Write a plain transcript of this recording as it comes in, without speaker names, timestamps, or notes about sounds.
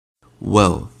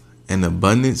Wealth, an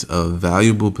abundance of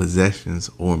valuable possessions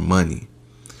or money.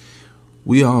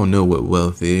 We all know what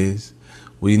wealth is.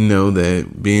 We know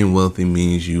that being wealthy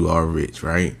means you are rich,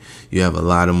 right? You have a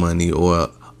lot of money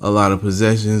or a lot of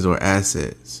possessions or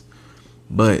assets.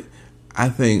 But I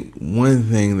think one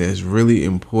thing that's really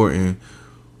important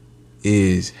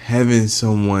is having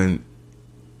someone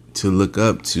to look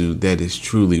up to that is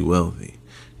truly wealthy.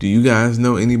 Do you guys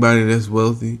know anybody that's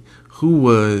wealthy? Who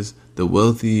was the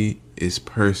wealthiest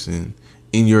person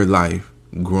in your life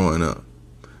growing up?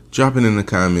 Drop it in the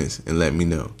comments and let me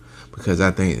know, because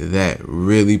I think that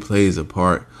really plays a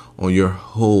part on your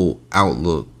whole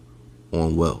outlook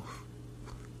on wealth.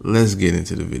 Let's get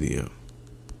into the video.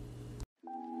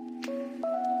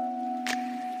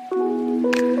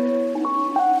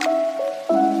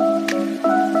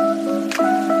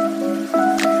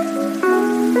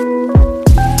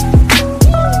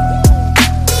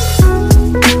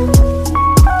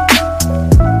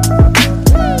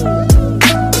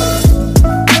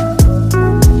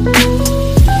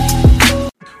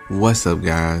 What's up,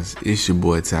 guys? It's your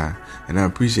boy Ty, and I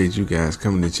appreciate you guys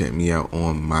coming to check me out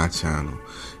on my channel.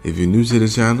 If you're new to the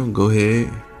channel, go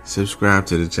ahead, subscribe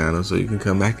to the channel so you can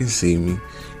come back and see me.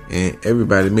 And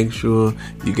everybody, make sure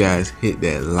you guys hit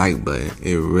that like button.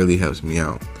 It really helps me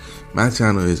out. My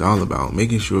channel is all about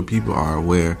making sure people are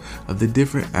aware of the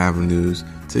different avenues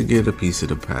to get a piece of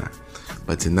the pie.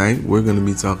 But tonight, we're going to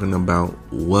be talking about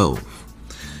wealth.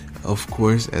 Of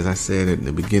course, as I said at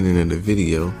the beginning of the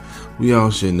video, we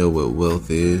all should know what wealth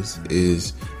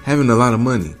is having a lot of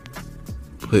money.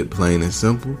 Put plain and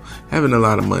simple, having a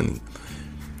lot of money.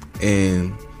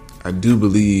 And I do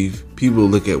believe people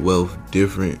look at wealth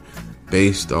different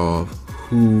based off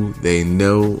who they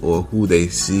know or who they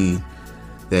see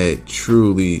that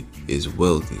truly is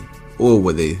wealthy, or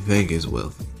what they think is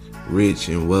wealthy. Rich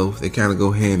and wealth, they kind of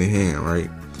go hand in hand, right?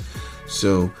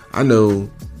 So I know,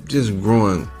 just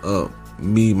growing up,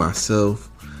 myself,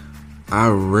 I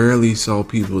rarely saw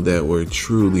people that were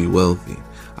truly wealthy.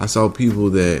 I saw people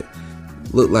that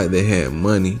looked like they had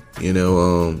money.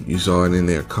 You saw it in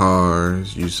their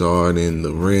cars, you saw it in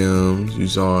the rims, you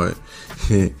saw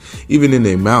it even in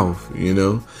their mouth,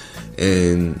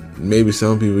 and maybe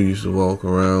some people used to walk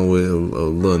around with a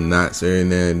little knots every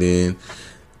now and then.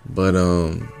 But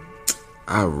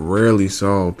I rarely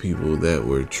saw people that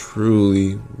were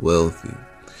truly wealthy.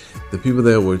 The people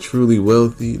that were truly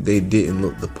wealthy, they didn't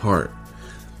look the part.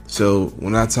 So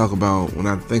when I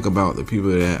think about the people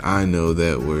that I know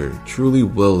that were truly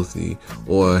wealthy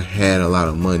or had a lot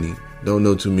of money, don't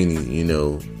know too many,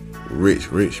 rich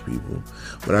people,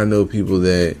 but I know people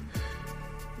that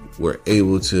were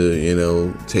able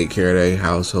to, take care of their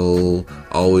household,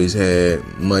 always had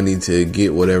money to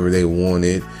get whatever they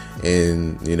wanted,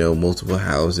 and, multiple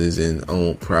houses and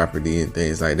own property and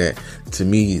things like that. To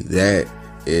me, that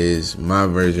is my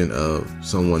version of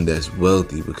someone that's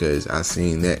wealthy, because I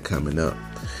seen that coming up.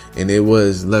 And it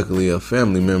was luckily a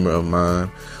family member of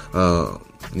mine, my aunt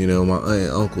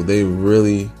and uncle. They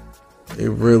really,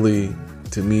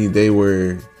 to me, they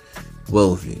were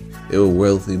wealthy. They were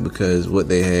wealthy because what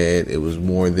they had, it was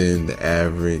more than the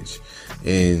average.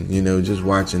 And, just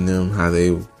watching them, how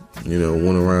they,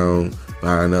 went around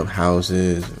buying up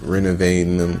houses,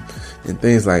 renovating them, and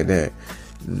things like that.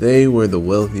 They were the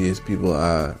wealthiest people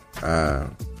I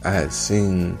had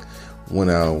seen when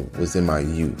I was in my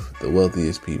youth. The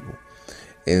wealthiest people.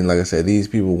 And like I said, these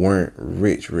people weren't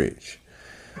rich.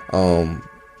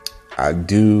 I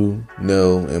do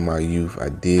know in my youth, I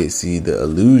did see the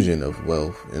illusion of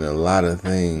wealth in a lot of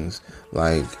things.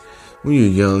 Like when you're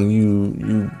young,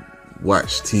 you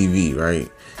watch TV, right?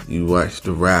 You watch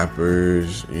the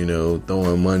rappers,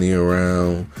 throwing money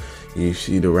around. You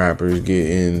see the rappers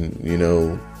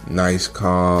getting, nice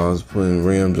cars, putting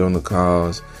rims on the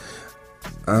cars.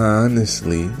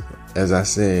 Honestly, as I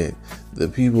said, the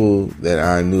people that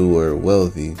I knew were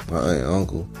wealthy, my aunt and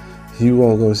uncle, you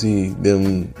won't go see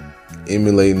them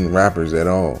emulating rappers at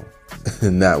all.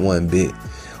 Not one bit.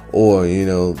 Or,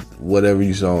 whatever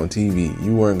you saw on TV,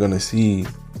 you weren't going to see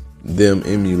them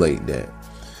emulate that.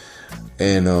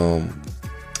 And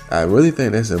I really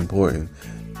think that's important,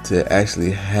 to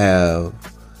actually have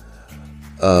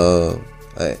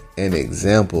an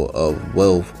example of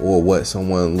wealth, or what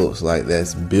someone looks like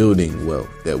that's building wealth,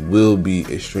 that will be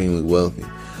extremely wealthy.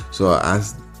 So I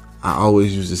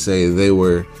always used to say they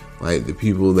were like the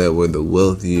people that were the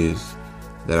wealthiest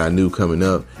that I knew coming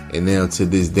up. And now to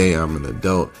this day, I'm an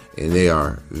adult and they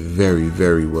are very,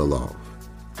 very well off.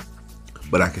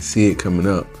 But I can see it coming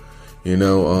up,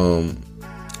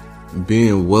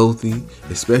 being wealthy,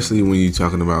 especially when you're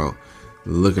talking about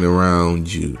looking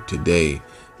around you today,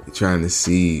 trying to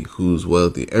see who's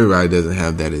wealthy. Everybody doesn't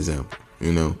have that example,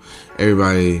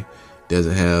 everybody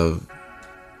doesn't have,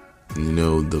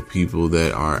 the people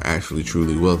that are actually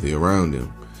truly wealthy around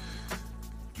them.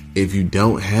 If you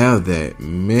don't have that,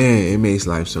 man, it makes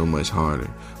life so much harder,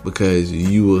 because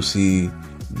you will see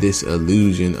this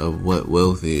illusion of what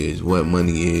wealth is, what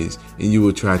money is, and you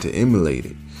will try to emulate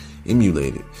it.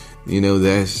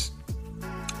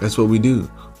 That's what we do.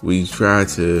 We try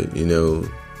to,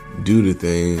 do the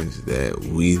things that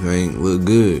we think look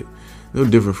good. No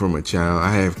different from a child.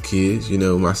 I have kids,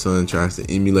 my son tries to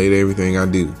emulate everything I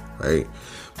do, right?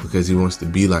 Because he wants to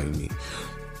be like me.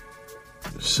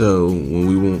 So when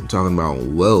we were talking about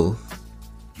wealth,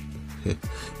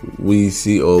 we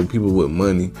see people with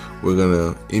money, we're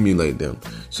gonna emulate them.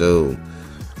 So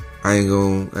I ain't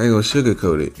gonna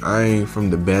sugarcoat it. I ain't from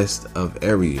the best of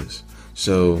areas.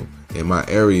 So in my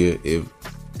area, if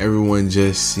everyone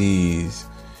just sees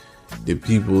the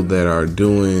people that are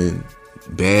doing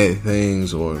bad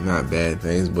things, or not bad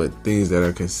things, but things that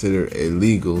are considered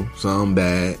illegal, some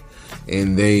bad,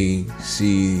 and they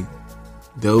see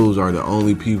those are the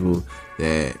only people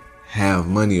that have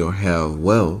money or have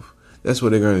wealth, that's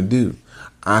what they're going to do.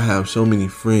 I have so many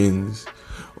friends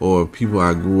or people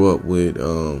I grew up with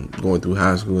going through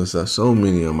high school and stuff. So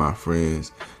many of my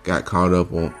friends got caught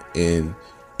up in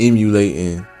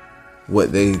emulating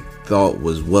what they thought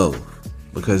was wealth,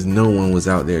 because no one was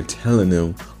out there telling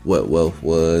them what wealth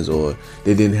was, or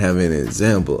they didn't have an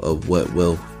example of what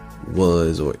wealth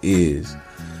was or is.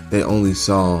 They only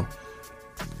saw,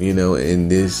 in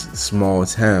this small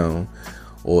town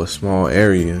or small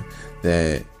area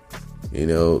that,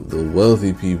 the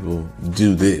wealthy people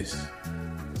do this.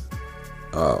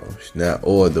 Or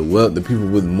the people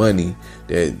with money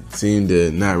that seem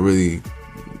to not really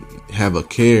have a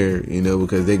care,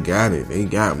 because they got it. They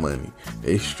got money.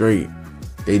 They straight.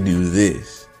 They do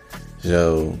this.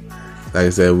 So, like I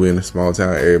said, we're in a small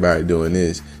town. Everybody doing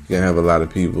this. You're going to have a lot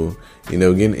of people,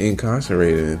 getting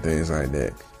incarcerated and things like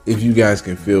that. If you guys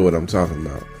can feel what I'm talking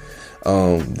about.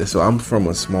 So I'm from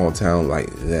a small town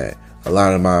like that. A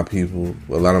lot of my people,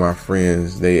 a lot of my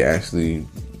friends, they actually,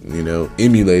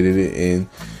 emulated it, and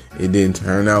it didn't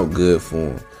turn out good for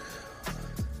them.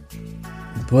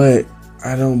 But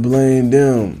I don't blame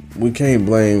them.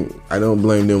 I don't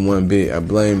blame them one bit. I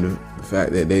blame the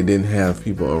fact that they didn't have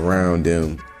people around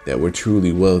them that were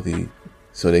truly wealthy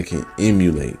so they can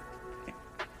emulate.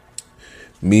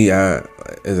 Me,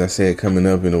 as I said, coming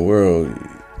up in the world,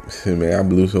 man, I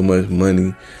blew so much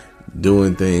money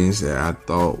doing things that I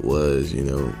thought was,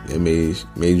 it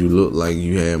made you look like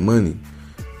you had money.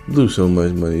 Blew so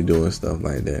much money doing stuff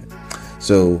like that.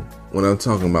 So when I'm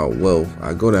talking about wealth,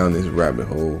 I go down this rabbit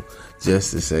hole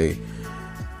just to say,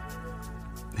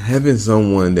 having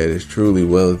someone that is truly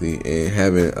wealthy and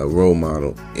having a role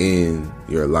model in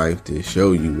your life to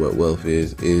show you what wealth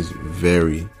is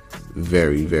very,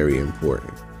 very, very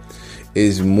important.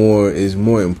 It's more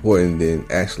important than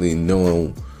actually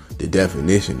knowing the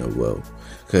definition of wealth.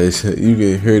 Because you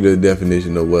can hear the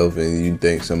definition of wealth and you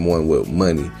think someone with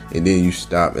money, and then you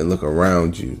stop and look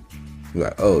around you. You're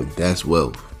like, oh, that's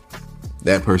wealth.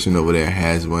 That person over there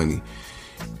has money.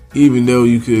 Even though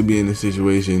you could be in a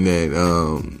situation that,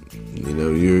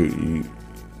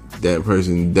 that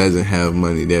person doesn't have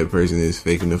money. That person is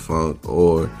faking the funk,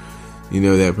 or,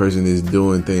 that person is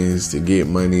doing things to get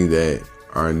money that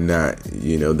are not,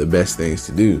 the best things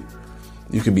to do.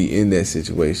 You could be in that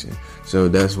situation. So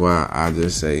that's why I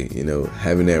just say,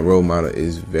 having that role model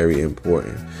is very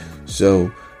important. So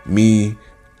me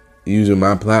using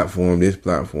my platform, this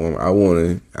platform,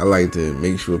 I like to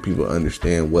make sure people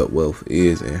understand what wealth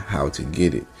is and how to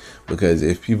get it. Because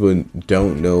if people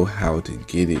don't know how to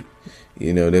get it,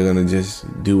 they're going to just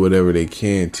do whatever they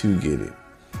can to get it.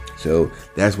 So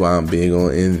that's why I'm big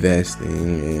on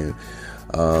investing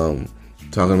and,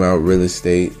 talking about real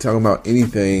estate, talking about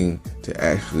anything to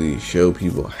actually show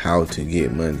people how to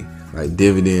get money, like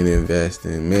dividend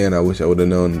investing. Man, I wish I would have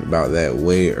known about that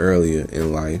way earlier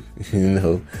in life.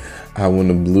 I wouldn't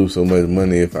have blew so much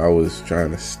money if I was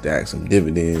trying to stack some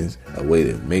dividends, a way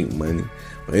to make money.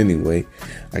 But anyway,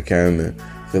 I kind of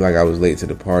feel like I was late to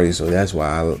the party, so that's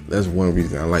one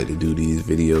reason I like to do these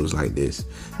videos like this.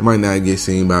 It might not get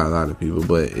seen by a lot of people,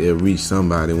 but it'll reach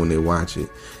somebody when they watch it,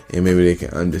 and maybe they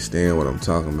can understand what I'm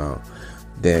talking about.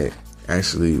 That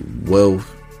actually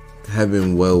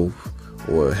having wealth,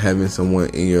 or having someone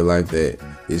in your life that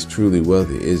is truly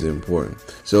wealthy is important.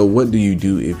 So what do you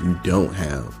do if you don't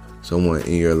have someone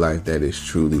in your life that is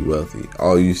truly wealthy?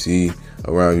 All you see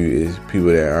around you is people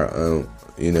that are,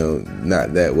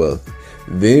 not that wealthy.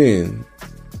 Then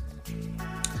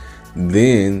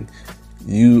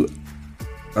you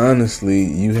honestly,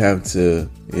 you have to,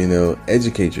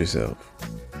 educate yourself.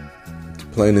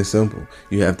 Plain and simple.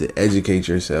 You have to educate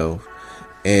yourself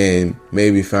and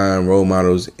maybe find role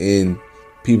models in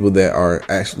people that are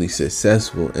actually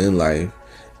successful in life,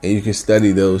 and you can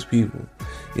study those people.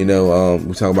 We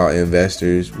talk about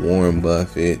investors, Warren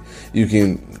Buffett.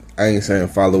 I ain't saying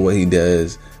follow what he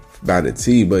does by the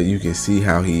T, but you can see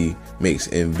how he makes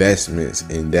investments,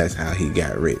 and that's how he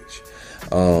got rich.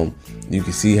 You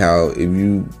can see how if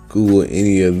you Google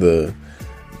any of the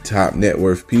top net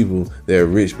worth people, they're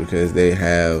rich because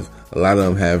a lot of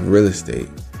them have real estate.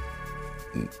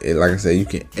 And like I said, you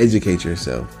can educate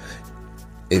yourself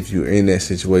if you're in that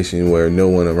situation where no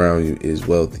one around you is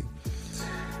wealthy.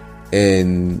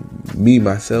 And me,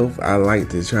 myself, I like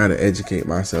to try to educate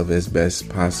myself as best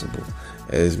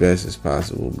as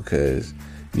possible, because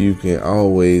you can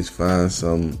always find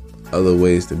some other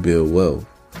ways to build wealth.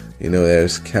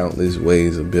 There's countless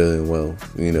ways of building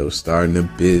wealth, starting a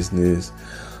business,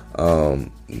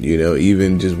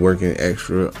 even just working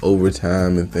extra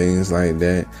overtime and things like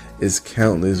that. It's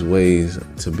countless ways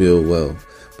to build wealth,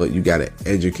 but you got to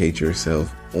educate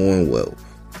yourself on wealth.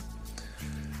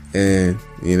 And,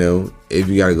 if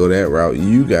you got to go that route,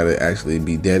 you got to actually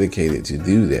be dedicated to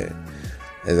do that.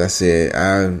 As I said,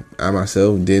 I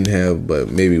myself didn't have but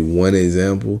maybe one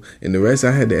example, and the rest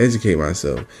I had to educate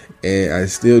myself. And I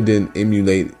still didn't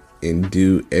emulate and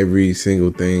do every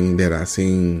single thing that I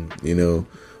seen,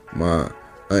 my aunt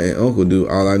and uncle do.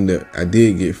 All I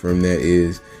did get from that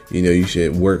is, you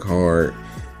should work hard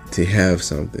to have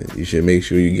something. You should make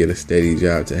sure you get a steady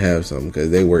job to have something,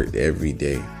 because they worked every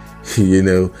day.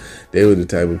 They were the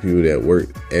type of people that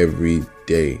worked every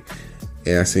day.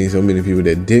 And I seen so many people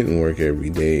that didn't work every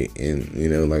day,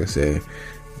 and like I said,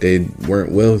 they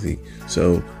weren't wealthy.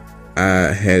 So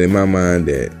I had in my mind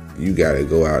that you gotta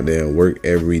go out there and work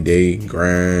every day,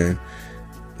 grind,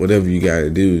 whatever you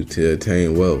gotta do to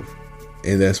attain wealth.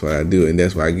 And that's what I do, and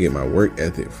that's why I get my work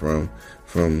ethic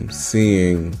from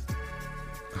seeing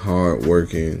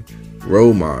hard-working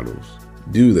role models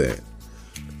do that.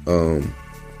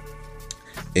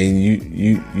 And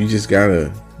you just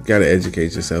gotta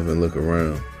educate yourself and look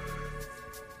around.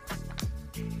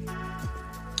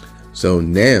 So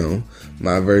now,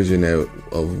 my version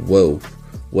of wealth.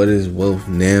 What is wealth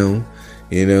now?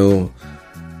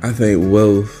 I think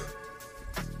wealth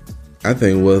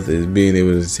is being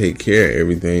able to take care of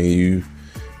everything you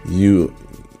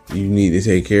need to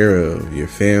take care of. Your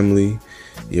family,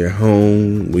 your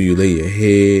home, where you lay your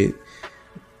head,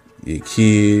 your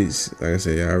kids. Like I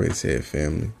said, I already said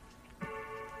family.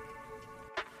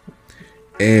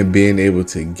 And being able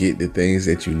to get the things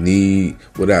that you need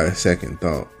without a second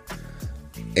thought.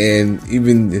 And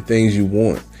even the things you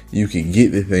want. You can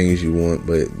get the things you want,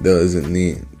 but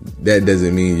that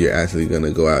doesn't mean you're actually going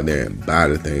to go out there and buy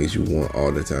the things you want all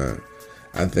the time.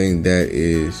 I think that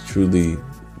is truly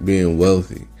being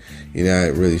wealthy. You're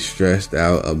not really stressed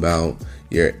out about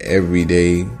your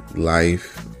everyday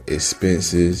life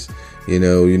expenses.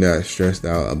 You're not stressed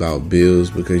out about bills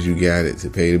because you got it to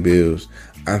pay the bills.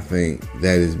 I think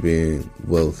that is being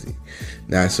wealthy.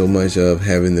 Not so much of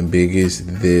having the biggest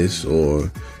this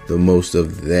or the most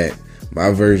of that.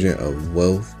 My version of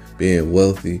wealth, being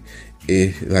wealthy,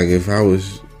 is like if I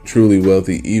was truly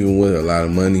wealthy, even with a lot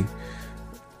of money,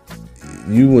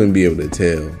 you wouldn't be able to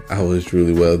tell I was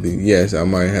truly wealthy. Yes, I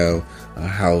might have a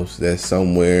house that's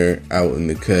somewhere out in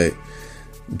the cut,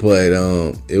 but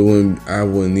I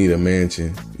wouldn't need a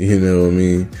mansion. You know what I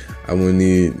mean? I wouldn't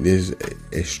need this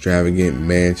extravagant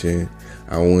mansion.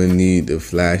 I wouldn't need the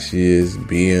flashiest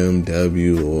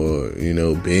BMW or,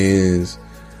 Benz.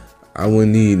 I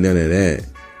wouldn't need none of that.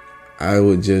 I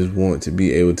would just want to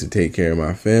be able to take care of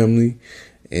my family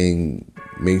and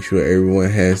make sure everyone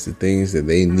has the things that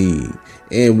they need.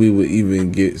 And we would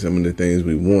even get some of the things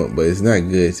we want, but it's not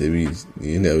good to be,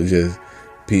 just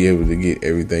be able to get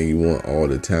everything you want all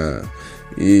the time.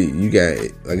 You got,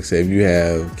 like I said, if you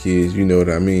have kids, you know what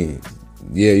I mean.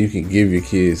 Yeah, you can give your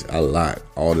kids a lot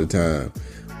all the time,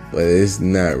 but it's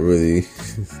not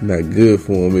good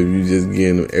for them if you just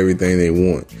give them everything they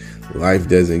want. Life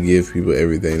doesn't give people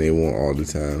everything they want all the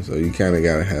time, so you kind of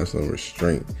got to have some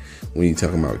restraint when you're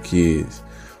talking about kids.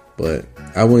 But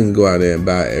I wouldn't go out there and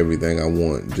buy everything I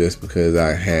want just because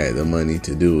I had the money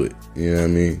to do it. You know what I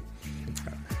mean?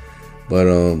 But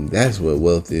that's what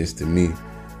wealth is to me.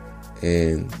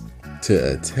 And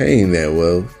to attain that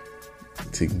wealth,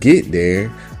 to get there,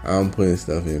 I'm putting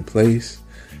stuff in place,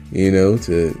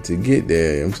 to get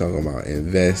there. I'm talking about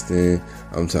investing.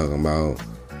 I'm talking about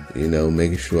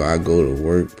making sure I go to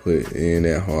work, put in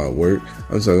that hard work.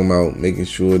 I'm talking about making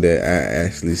sure that I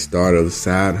actually start a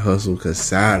side hustle, because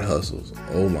side hustles,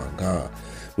 oh my God.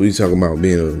 What you talking about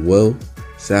being a wealth?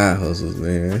 Side hustles,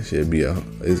 man, that should be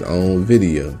its own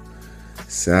video.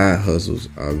 Side hustles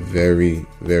are very,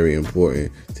 very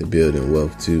important to building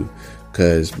wealth too.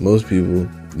 Because most people,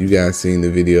 you guys seen the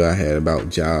video I had about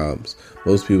jobs.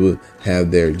 Most people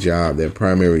have their job, their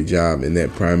primary job, and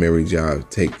that primary job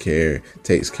takes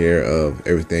care of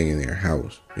everything in their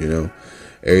house.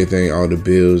 Everything, all the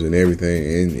bills and everything,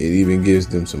 and it even gives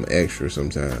them some extra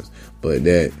sometimes. But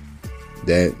that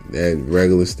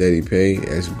regular steady pay,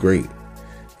 that's great.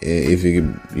 And if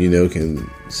it can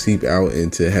seep out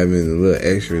into having a little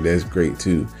extra, that's great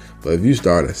too. But if you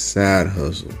start a side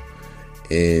hustle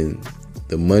and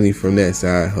the money from that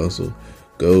side hustle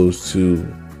goes to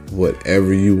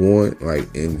whatever you want, like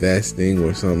investing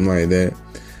or something like that,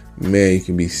 man, you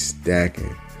can be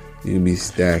stacking. You can be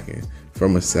stacking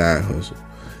from a side hustle.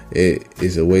 It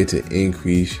is a way to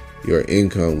increase your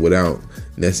income without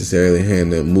necessarily having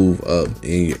to move up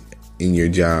in your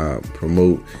job,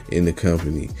 promote in the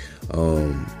company.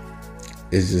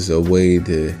 It's just a way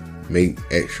to make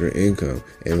extra income.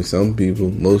 And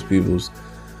most people's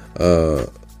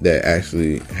that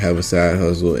actually have a side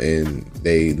hustle and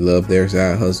they love their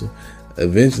side hustle,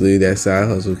 eventually that side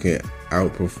hustle can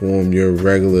outperform your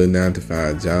regular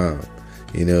 9-to-5 job.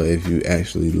 If you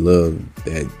actually love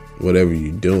that, whatever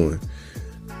you're doing.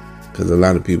 Because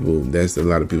that's a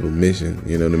lot of people's mission,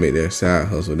 to make their side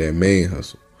hustle their main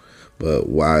hustle. But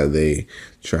while they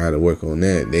try to work on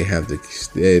that, they have to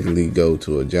steadily go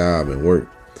to a job and work.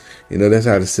 That's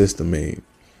how the system made.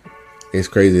 It's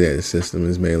crazy that the system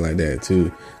is made like that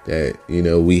too. That,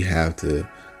 we have to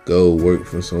go work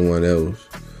for someone else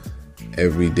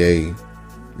every day.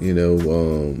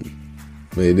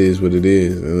 But it is what it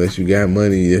is. Unless you got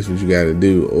money, that's what you got to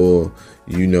do. Or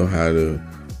you know how to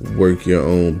work your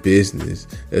own business.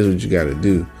 That's what you got to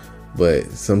do.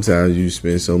 But sometimes you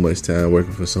spend so much time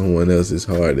working for someone else, it's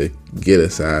hard to get a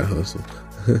side hustle.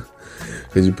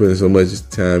 Because you're putting so much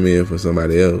time in for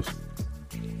somebody else.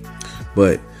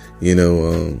 But,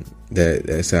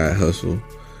 that side hustle,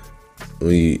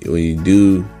 when you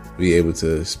do be able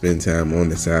to spend time on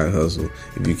the side hustle,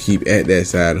 if you keep at that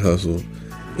side hustle,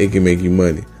 it can make you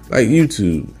money. Like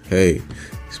YouTube. Hey,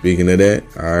 speaking of that,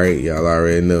 all right, y'all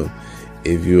already know.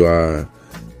 If you are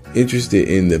interested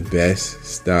in the best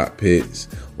stock pits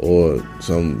or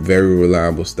some very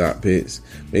reliable stock pits,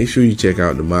 make sure you check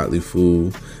out the Motley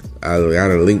Fool. I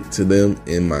got a link to them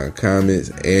in my comments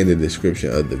and the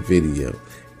description of the video.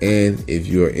 And if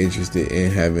you are interested in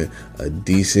having a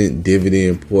decent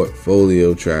dividend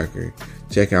portfolio tracker,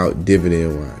 check out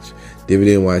Dividend Watch.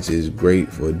 Dividend Watch is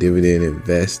great for dividend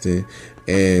investing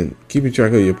and keeping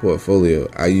track of your portfolio.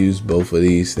 I use both of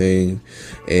these things,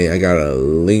 and I got a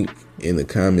link in the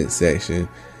comment section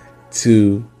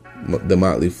to the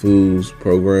Motley Fools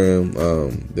program,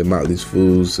 the Motley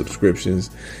Fools subscriptions,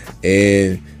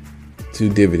 and to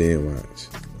Dividend Watch.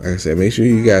 Like I said, make sure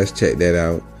you guys check that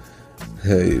out.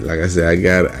 Like I said, I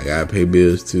gotta pay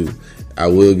bills too. I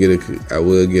will get a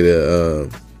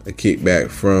kickback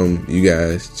from you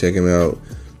guys checking out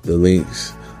the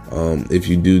links. If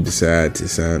you do decide to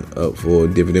sign up for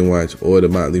Dividend Watch or the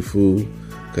Motley Fool,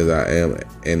 because I am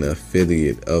an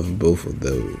affiliate of both of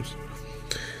those.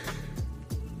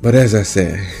 But as I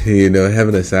said,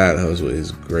 having a side hustle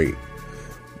is great.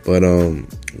 But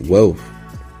wealth,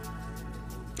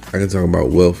 I can talk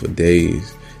about wealth for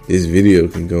days. This video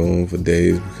can go on for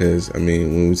days because,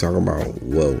 when we talk about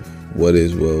wealth, what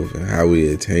is wealth and how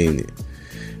we attain it?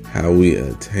 How we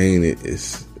attain it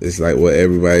is like what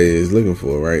everybody is looking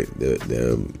for, right?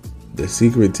 The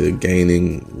secret to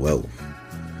gaining wealth.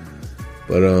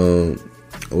 But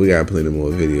we got plenty more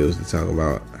videos to talk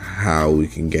about how we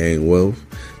can gain wealth.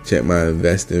 Check my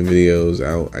investing videos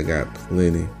out. I got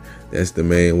plenty. That's the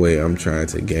main way I'm trying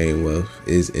to gain wealth,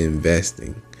 is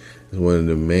investing. It's one of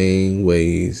the main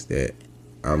ways that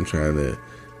I'm trying to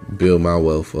build my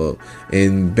wealth up.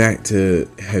 And back to,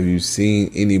 have you seen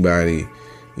anybody,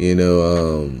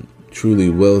 truly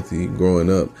wealthy growing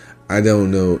up? I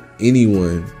don't know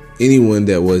anyone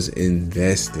that was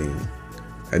investing.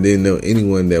 I didn't know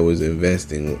anyone that was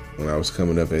investing when I was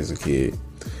coming up as a kid.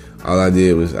 All I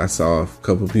did was I saw a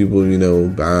couple people,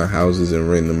 buying houses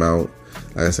and renting them out.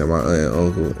 Like I said, my aunt and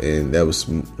uncle, and that was,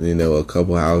 a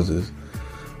couple houses.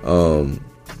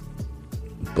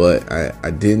 But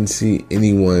I didn't see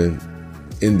anyone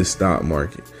in the stock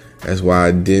market. That's why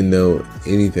I didn't know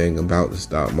anything about the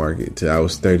stock market till I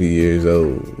was 30 years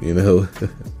old,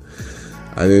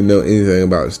 I didn't know anything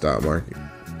about the stock market.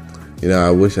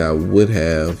 I wish I would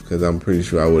have, because I'm pretty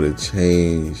sure I would have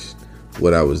changed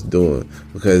what I was doing,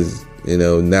 because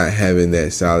not having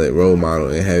that solid role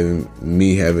model and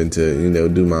having to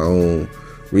do my own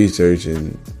research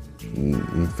and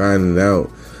finding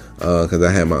out, because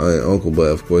I had my aunt and uncle,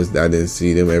 but of course I didn't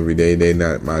see them every day. They're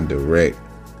not my direct.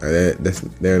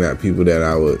 They're not people that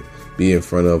I would be in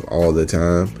front of all the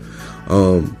time.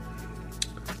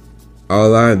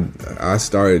 All I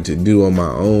started to do on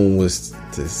my own was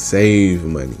to save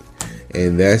money.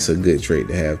 And that's a good trait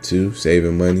to have too.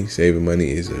 Saving money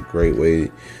is a great way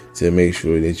to make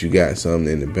sure that you got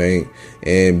something in the bank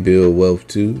and build wealth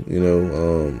too,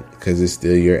 because it's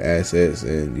still your assets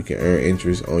and you can earn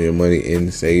interest on your money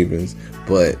in savings.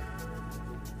 But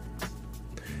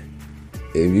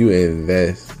if you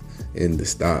invest in the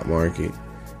stock market,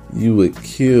 you would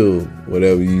kill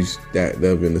whatever you stacked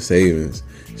up in the savings,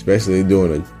 especially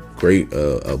during a great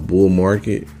a bull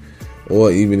market.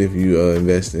 Or even if you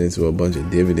invest into a bunch of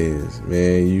dividends,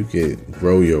 man, you could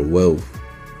grow your wealth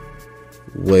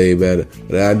way better.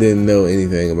 But I didn't know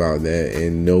anything about that,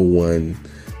 and no one,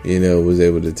 was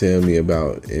able to tell me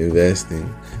about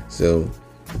investing. So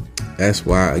that's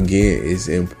why, again, it's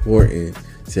important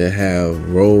to have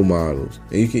role models,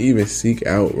 and you can even seek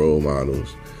out role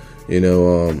models.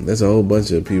 There's a whole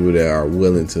bunch of people that are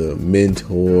willing to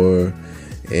mentor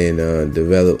and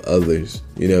develop others.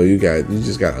 You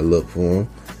just gotta look for them.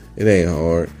 It ain't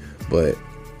hard, but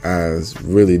I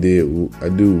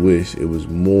do wish it was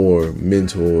more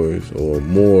mentors or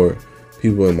more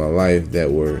people in my life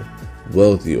that were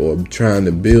wealthy or trying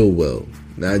to build wealth,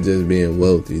 not just being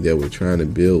wealthy, that were trying to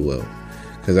build wealth,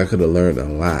 because I could have learned a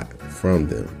lot from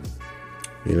them,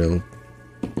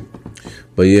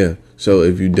 But yeah, so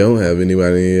if you don't have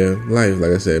anybody in your life,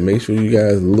 like I said, make sure you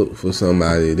guys look for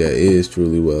somebody that is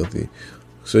truly wealthy,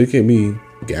 so you can be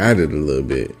guided a little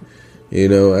bit. I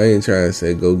ain't trying to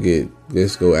say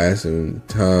let's go asking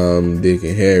Tom, Dick,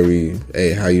 and Harry,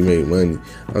 hey, how you make money.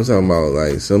 I'm talking about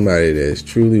like somebody that's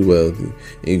truly wealthy,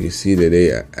 and you can see that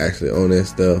they actually own that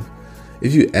stuff.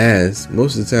 If you ask,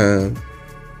 most of the time,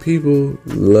 people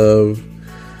love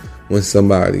when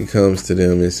somebody comes to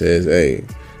them and says, hey,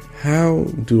 how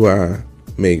do I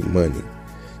make money?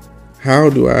 How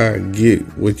do I get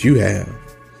what you have?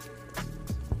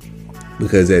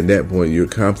 Because at that point, you're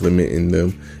complimenting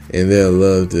them, and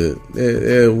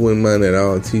they wouldn't mind at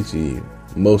all teaching you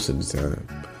most of the time.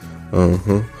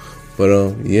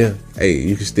 But yeah, hey,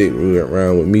 you can stick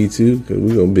around with me too, because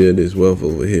we're gonna build this wealth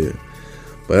over here.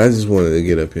 But I just wanted to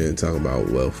get up here and talk about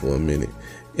wealth for a minute.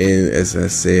 And as I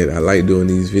said, I like doing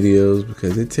these videos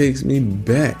because it takes me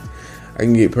back. I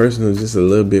can get personal just a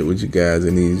little bit with you guys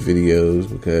in these videos,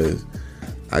 because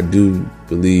I do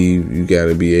believe you got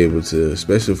to be able to,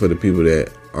 especially for the people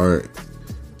that aren't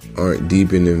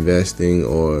deep in investing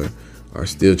or are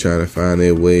still trying to find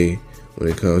their way when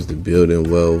it comes to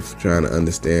building wealth, trying to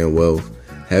understand wealth,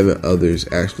 having others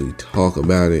actually talk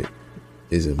about it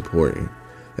is important.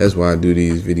 That's why I do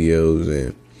these videos.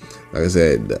 And like I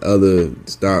said, the other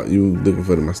stock, you looking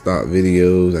for my stock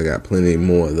videos, I got plenty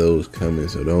more of those coming,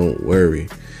 so don't worry.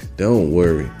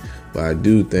 But I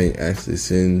do think actually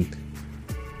sitting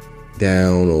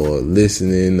down or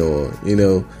listening or,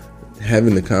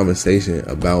 having the conversation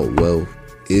about wealth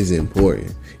is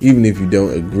important. Even if you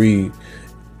don't agree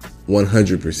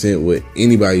 100% with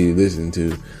anybody you listen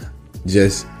to,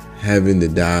 just having the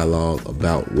dialogue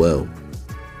about wealth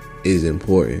is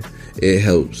important. It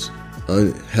helps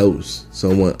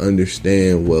someone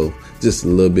understand wealth just a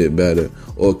little bit better,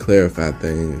 or clarify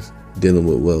things dealing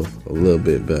with wealth a little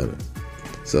bit better.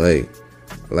 So hey,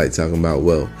 I like talking about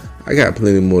wealth. I got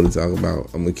plenty more to talk about.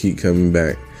 I'm gonna keep coming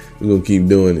back. We're gonna keep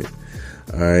doing it.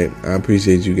 Alright, I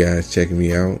appreciate you guys checking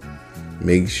me out.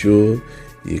 Make sure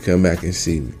you come back and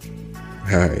see me.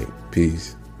 Alright,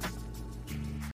 peace.